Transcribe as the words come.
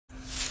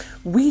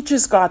We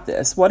just got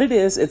this. What it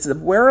is, it's a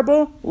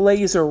wearable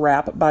laser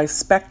wrap by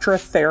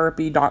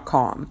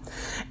spectratherapy.com.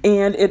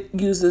 And it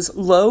uses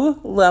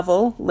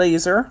low-level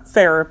laser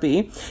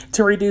therapy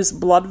to reduce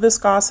blood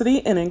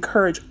viscosity and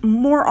encourage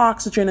more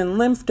oxygen and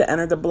lymph to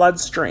enter the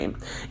bloodstream.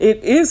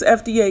 It is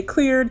FDA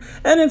cleared,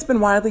 and it's been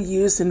widely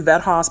used in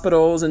vet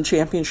hospitals and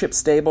championship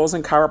stables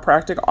and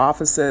chiropractic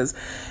offices.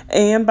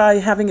 And by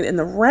having it in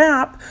the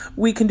wrap,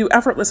 we can do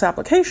effortless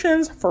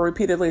applications for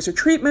repeated laser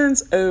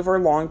treatments over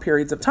long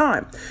periods of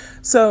time.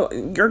 So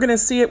you're going to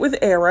see it with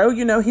Arrow.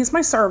 You know, he's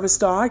my service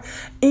dog.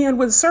 And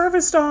with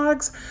service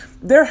dogs,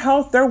 their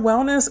health, their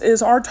wellness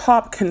is our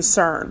top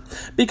concern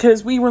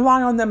because we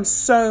rely on them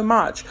so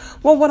much.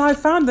 Well, what I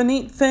found the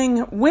neat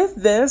thing with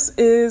this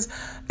is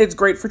it's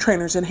great for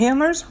trainers and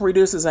handlers,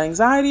 reduces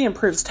anxiety,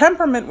 improves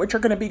temperament, which are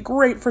going to be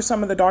great for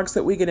some of the dogs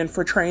that we get in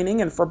for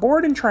training and for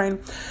board and train,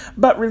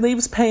 but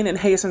relieves pain and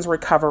hastens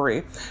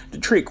recovery to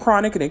treat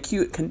chronic and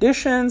acute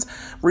conditions,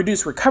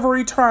 reduce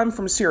recovery time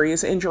from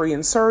serious injury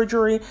and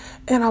surgery,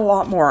 and a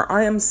lot more.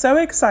 I am so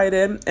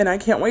excited, and I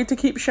can't wait to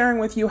keep sharing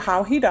with you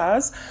how he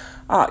does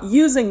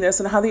using this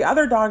and how the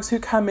other dogs who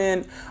come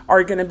in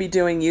are going to be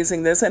doing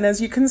using this. And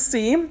as you can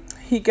see,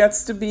 he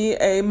gets to be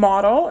a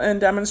model and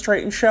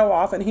demonstrate and show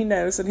off, and he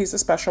knows that he's a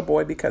special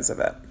boy because of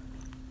it.